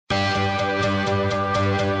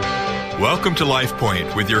Welcome to Life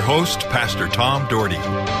Point with your host, Pastor Tom Dougherty.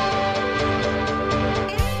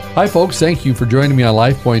 Hi, folks. Thank you for joining me on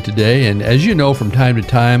Life Point today. And as you know, from time to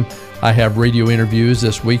time, I have radio interviews.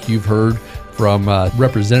 This week, you've heard from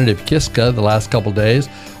Representative Kiska the last couple days.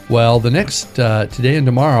 Well, the next, today and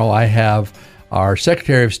tomorrow, I have our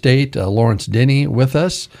Secretary of State, Lawerence Denney, with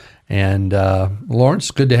us. And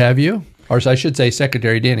Lawerence, good to have you. Or I should say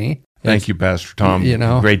Secretary Denney. Thank you, Pastor Tom.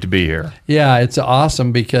 Great to be here. Yeah, it's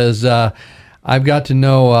awesome because I've got to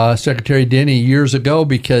know Secretary Denney years ago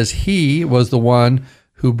because he was the one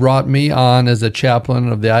who brought me on as a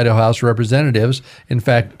chaplain of the Idaho House of Representatives. In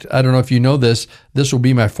fact, I don't know if you know this will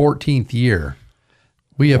be my 14th year.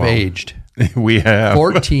 We have aged. We have.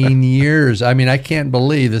 14 years. I mean, I can't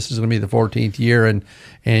believe this is going to be the 14th year.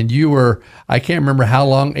 And you were, I can't remember how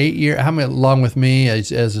long, 8 years, how long with me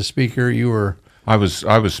as a speaker you were? I was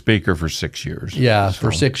speaker for 6 years. Yeah,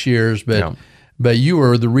 for 6 years, but you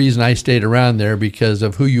were the reason I stayed around there because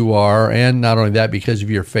of who you are, and not only that, because of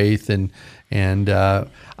your faith, and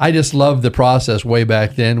I just loved the process way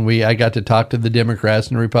back then. I got to talk to the Democrats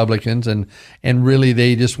and Republicans, and really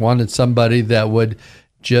they just wanted somebody that would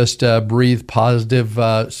just breathe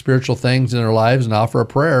positive spiritual things in their lives and offer a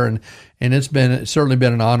prayer, and it's certainly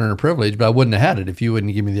been an honor and a privilege, but I wouldn't have had it if you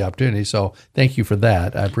wouldn't give me the opportunity. So thank you for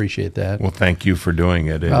that. I appreciate that. Well, thank you for doing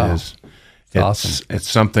it. It's awesome. It's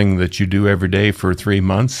something that you do every day for 3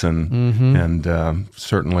 months, and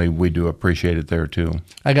certainly we do appreciate it there too.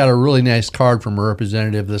 I got a really nice card from a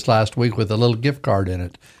representative this last week with a little gift card in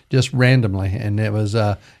it, just randomly, and it was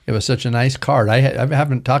such a nice card. I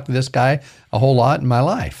haven't talked to this guy a whole lot in my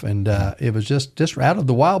life, and it was just out of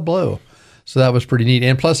the wild blue. So that was pretty neat.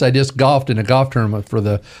 And plus, I just golfed in a golf tournament for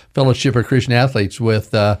the Fellowship of Christian Athletes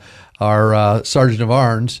with our Sergeant of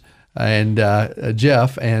Arms and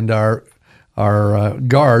Jeff and our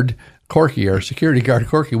guard, Corky, our security guard,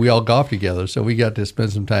 Corky. We all golfed together, so we got to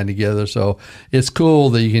spend some time together. So it's cool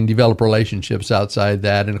that you can develop relationships outside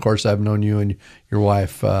that. And, of course, I've known you and your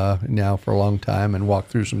wife now for a long time and walked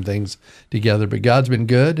through some things together. But God's been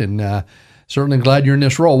good, and certainly glad you're in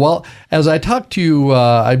this role. Well, as I talked to you,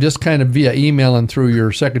 I just kind of via email and through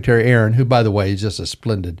your secretary, Erin, who, by the way, is just a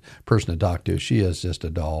splendid person to talk to. She is just a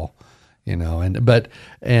doll, and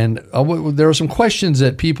there were some questions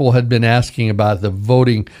that people had been asking about the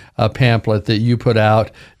voting pamphlet that you put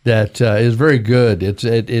out that is very good.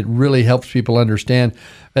 It really helps people understand.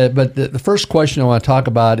 But the first question I want to talk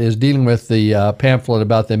about is dealing with the pamphlet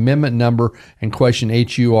about the amendment number and question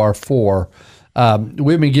HUR 4.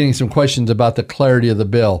 We've been getting some questions about the clarity of the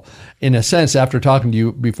bill. In a sense, after talking to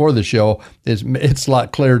you before the show, it's a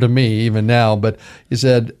lot clearer to me even now. But you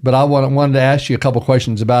said, but I wanted to ask you a couple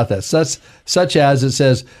questions about that. Such as it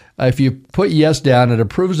says, if you put yes down, it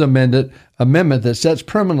approves amendment that sets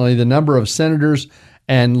permanently the number of senators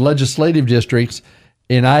and legislative districts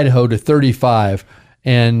in Idaho to 35.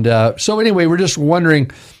 And so anyway, we're just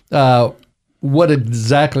wondering what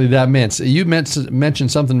exactly that meant. So you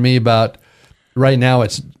mentioned something to me about right now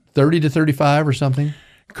it's 30 to 35 or something?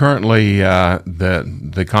 Currently,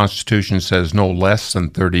 the Constitution says no less than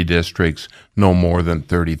 30 districts, no more than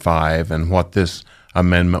 35, and what this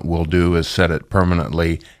amendment will do is set it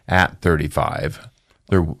permanently at 35.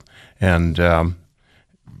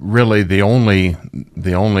 Really, the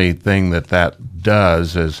only thing that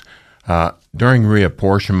does is during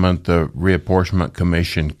reapportionment, the Reapportionment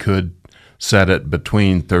Commission could set it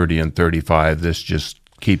between 30 and 35. This just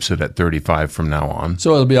keeps it at 35 from now on.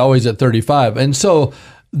 So it'll be always at 35. And so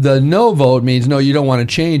the no vote means no, you don't want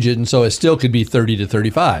to change it, and so it still could be 30 to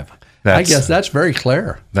 35. I guess that's very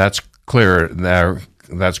clear. That's clear.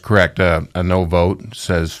 That's correct. A no vote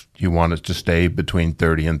says you want it to stay between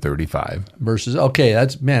 30 and 35. Versus, okay,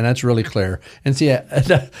 that's really clear. And see,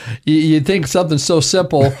 you'd think something so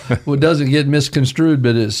simple doesn't get misconstrued,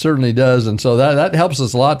 but it certainly does. And so that helps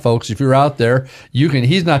us a lot, folks. If you're out there,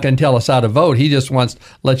 he's not going to tell us how to vote. He just wants to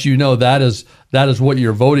let you know that is what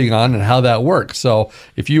you're voting on and how that works. So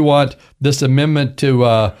if you want this amendment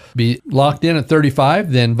to be locked in at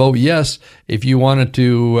 35, then vote yes. If you want it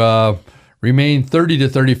to remain 30 to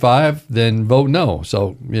 35, then vote no.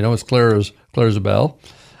 So, it's clear as a bell.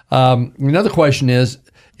 Another question is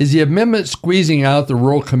the amendment squeezing out the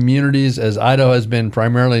rural communities, as Idaho has been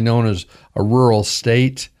primarily known as a rural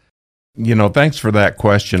state? Thanks for that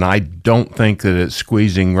question. I don't think that it's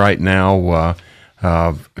squeezing right now.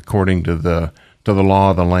 According to the law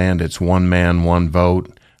of the land, it's one man, one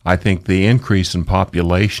vote. I think the increase in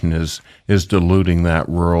population is diluting that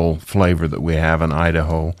rural flavor that we have in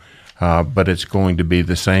Idaho. But it's going to be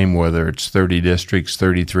the same whether it's 30 districts,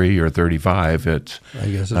 33, or 35. I guess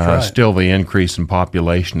it's right. Still, the increase in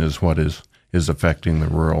population is what is is affecting the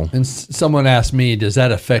rural. And someone asked me, does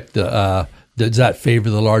that affect does that favor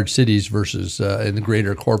the large cities versus in the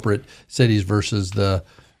greater corporate cities versus the,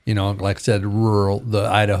 like I said, rural, the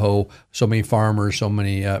Idaho, so many farmers, so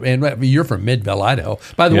many, and you're from Midvale, Idaho.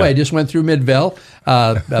 By the way, I just went through Midvale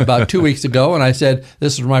about 2 weeks ago, and I said,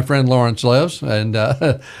 this is where my friend Lawerence lives,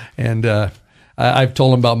 and I've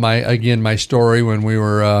told him about my story when we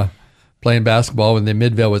were playing basketball when the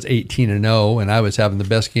Midvale was 18-0, and I was having the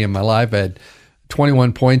best game of my life. I had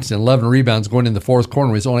 21 points and 11 rebounds going in the fourth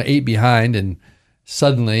quarter. We was only 8 behind, and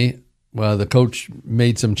suddenly, the coach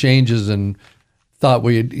made some changes and thought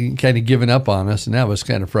we had kind of given up on us, and that was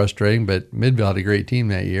kind of frustrating. But Midvale had a great team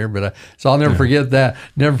that year. But so I'll never forget that.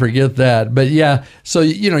 Never forget that. But yeah, so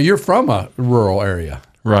you're from a rural area,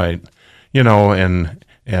 right?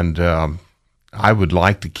 And I would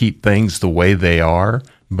like to keep things the way they are,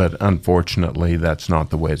 but unfortunately, that's not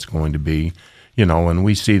the way it's going to be. And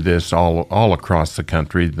we see this all across the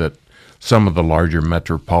country, that some of the larger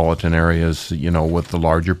metropolitan areas, with the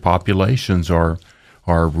larger populations are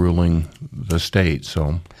ruling the state.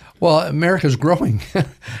 So, well, America's growing,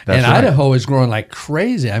 and Idaho is growing like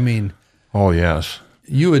crazy. I mean, oh yes,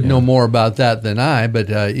 you would know more about that than I. But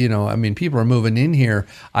people are moving in here.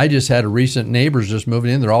 I just had a recent neighbors just moving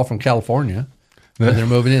in. They're all from California. But they're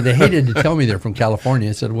moving in. They hated to tell me they're from California.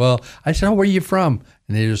 I said, oh, where are you from?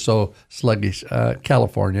 And they're just so sluggish,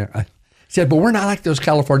 California. I said, but we're not like those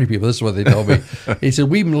California people. This is what they told me. He said,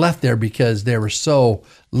 we left there because they were so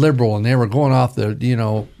liberal and they were going off the,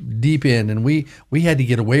 deep end. And we had to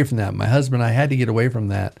get away from that. My husband and I had to get away from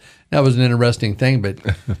that. That was an interesting thing. But,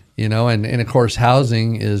 and of course,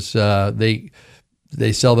 housing is, they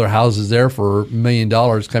sell their houses there for $1 million.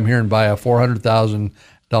 Come here and buy a $400,000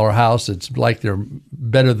 house. It's like they're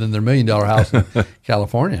better than their $1 million house in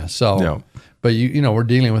California. So, but we're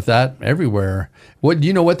dealing with that everywhere. Do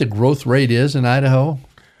you know what the growth rate is in Idaho?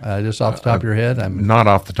 Just off the top of your head? I'm not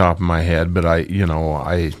off the top of my head, but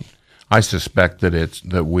I suspect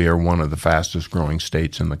that we are one of the fastest growing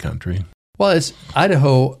states in the country. Well,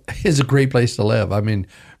 Idaho is a great place to live. I mean,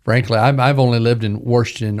 frankly, I've only lived in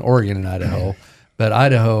Washington, Oregon, and Idaho. But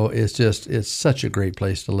Idaho is it's such a great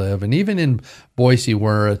place to live. And even in Boise,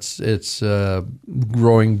 where it's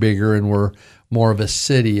growing bigger and we're more of a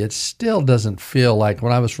city, it still doesn't feel like,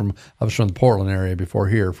 when I was from the Portland area before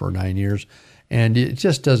here for 9 years, and it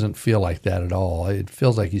just doesn't feel like that at all. It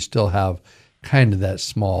feels like you still have kind of that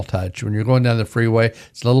small touch. When you're going down the freeway,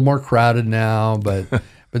 it's a little more crowded now, but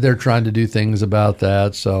they're trying to do things about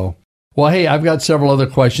that. So. Well, hey, I've got several other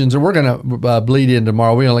questions, and we're going to bleed in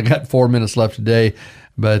tomorrow. We only got 4 minutes left today,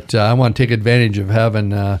 but I want to take advantage of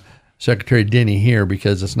having Secretary Denney here,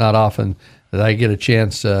 because it's not often that I get a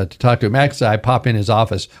chance to talk to him. Actually, I pop in his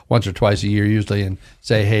office once or twice a year usually and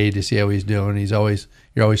say hey to see how he's doing. You're always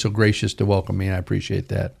so gracious to welcome me, and I appreciate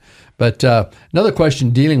that. But another question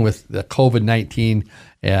dealing with the COVID-19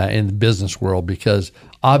 in the business world, because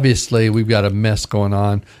obviously we've got a mess going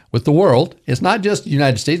on with the world. It's not just the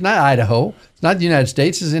United States, not Idaho. It's not the United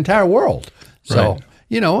States, it's the entire world. So, right.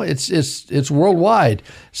 It's worldwide.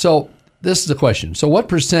 So this is the question. So what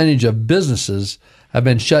percentage of businesses have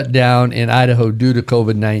been shut down in Idaho due to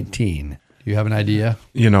COVID-19? Do you have an idea?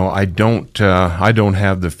 I don't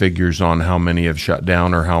have the figures on how many have shut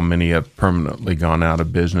down or how many have permanently gone out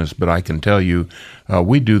of business, but I can tell you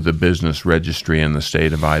we do the business registry in the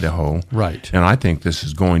state of Idaho. Right. And I think this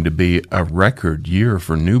is going to be a record year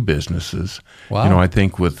for new businesses. Wow. I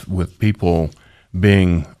think with people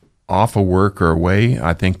being off of work or away,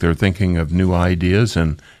 I think they're thinking of new ideas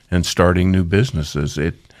and starting new businesses.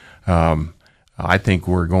 I think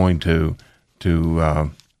we're going to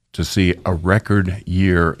see a record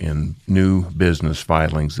year in new business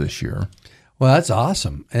filings this year. Well, that's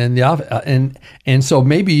awesome, and so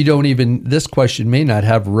maybe you don't even. This question may not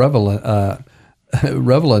have relevance,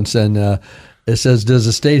 and it says, "Does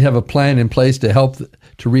the state have a plan in place to help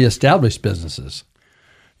to reestablish businesses?"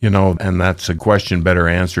 And that's a question better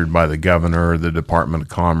answered by the governor or the Department of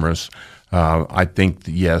Commerce. I think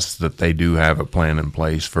yes, that they do have a plan in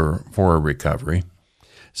place for a recovery.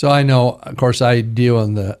 So I know, of course, I deal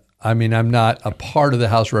in I'm not a part of the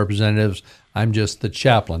House of Representatives. I'm just the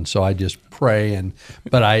chaplain, so I just pray.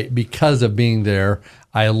 But because of being there,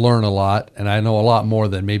 I learn a lot, and I know a lot more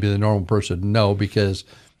than maybe the normal person would know, because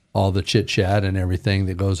all the chit chat and everything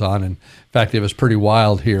that goes on. And in fact, it was pretty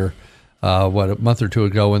wild here. A month or two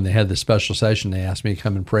ago when they had the special session, they asked me to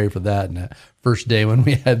come and pray for that. And the first day when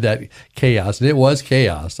we had that chaos, and it was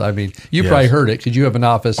chaos. I mean, you probably heard it because you have an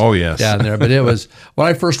office down there. But it was, when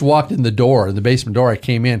I first walked in the basement door, I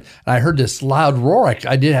came in, and I heard this loud roar. I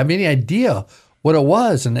didn't have any idea what it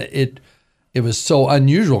was. And it was so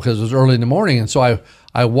unusual because it was early in the morning. And so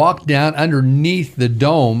I walked down underneath the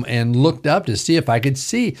dome and looked up to see if I could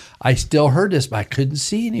see. I still heard this, but I couldn't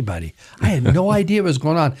see anybody. I had no idea what was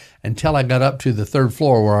going on until I got up to the third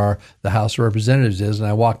floor where the House of Representatives is, and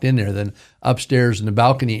I walked in there. Then upstairs in the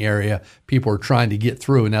balcony area, people were trying to get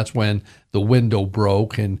through, and that's when the window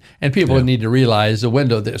broke. And people need to realize the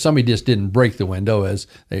window, somebody just didn't break the window as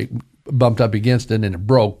they bumped up against it and it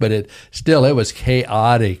broke, but it was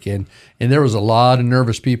chaotic, and there was a lot of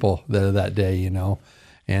nervous people there that day, you know.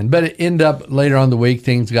 But it ended up later on in the week,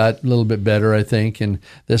 things got a little bit better, I think, and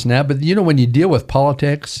this and that. But, you know, when you deal with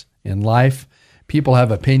politics in life, people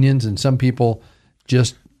have opinions, and some people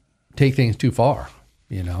just take things too far,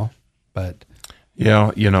 you know. But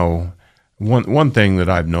yeah, you know, one thing that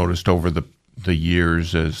I've noticed over the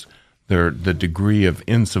years is the degree of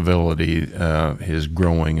incivility is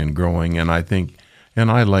growing and growing, and I think, and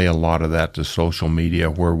I lay a lot of that to social media,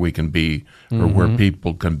 where we can be, or where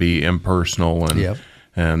people can be impersonal,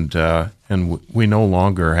 and we no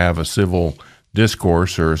longer have a civil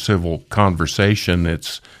discourse or a civil conversation.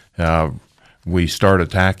 It's we start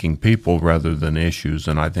attacking people rather than issues,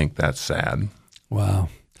 and I think that's sad. Wow.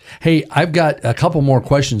 Hey, I've got a couple more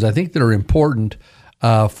questions I think that are important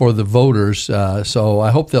for the voters, so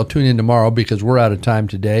I hope they'll tune in tomorrow because we're out of time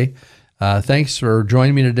today. Thanks for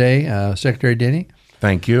joining me today, Secretary Denney.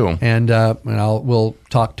 Thank you. And we'll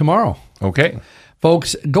talk tomorrow. Okay.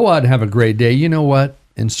 Folks, go out and have a great day. You know what?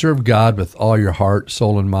 And serve God with all your heart,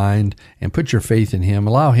 soul, and mind, and put your faith in Him.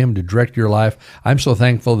 Allow Him to direct your life. I'm so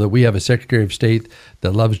thankful that we have a Secretary of State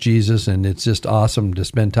that loves Jesus, and it's just awesome to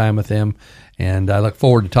spend time with him. And I look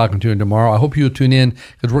forward to talking to him tomorrow. I hope you'll tune in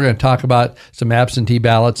because we're going to talk about some absentee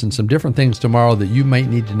ballots and some different things tomorrow that you might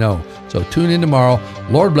need to know. So tune in tomorrow.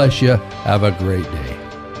 Lord bless you. Have a great day.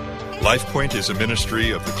 LifePoint is a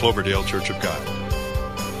ministry of the Cloverdale Church of God.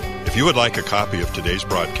 If you would like a copy of today's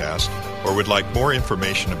broadcast or would like more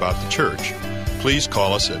information about the church, please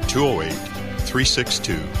call us at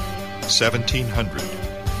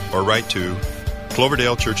 208-362-1700 or write to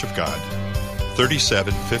Cloverdale Church of God,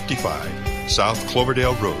 3755 South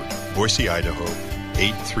Cloverdale Road, Boise, Idaho,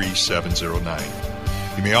 83709.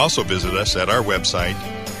 You may also visit us at our website,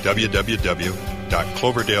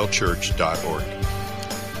 www.cloverdalechurch.org.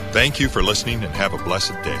 Thank you for listening and have a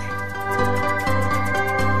blessed day.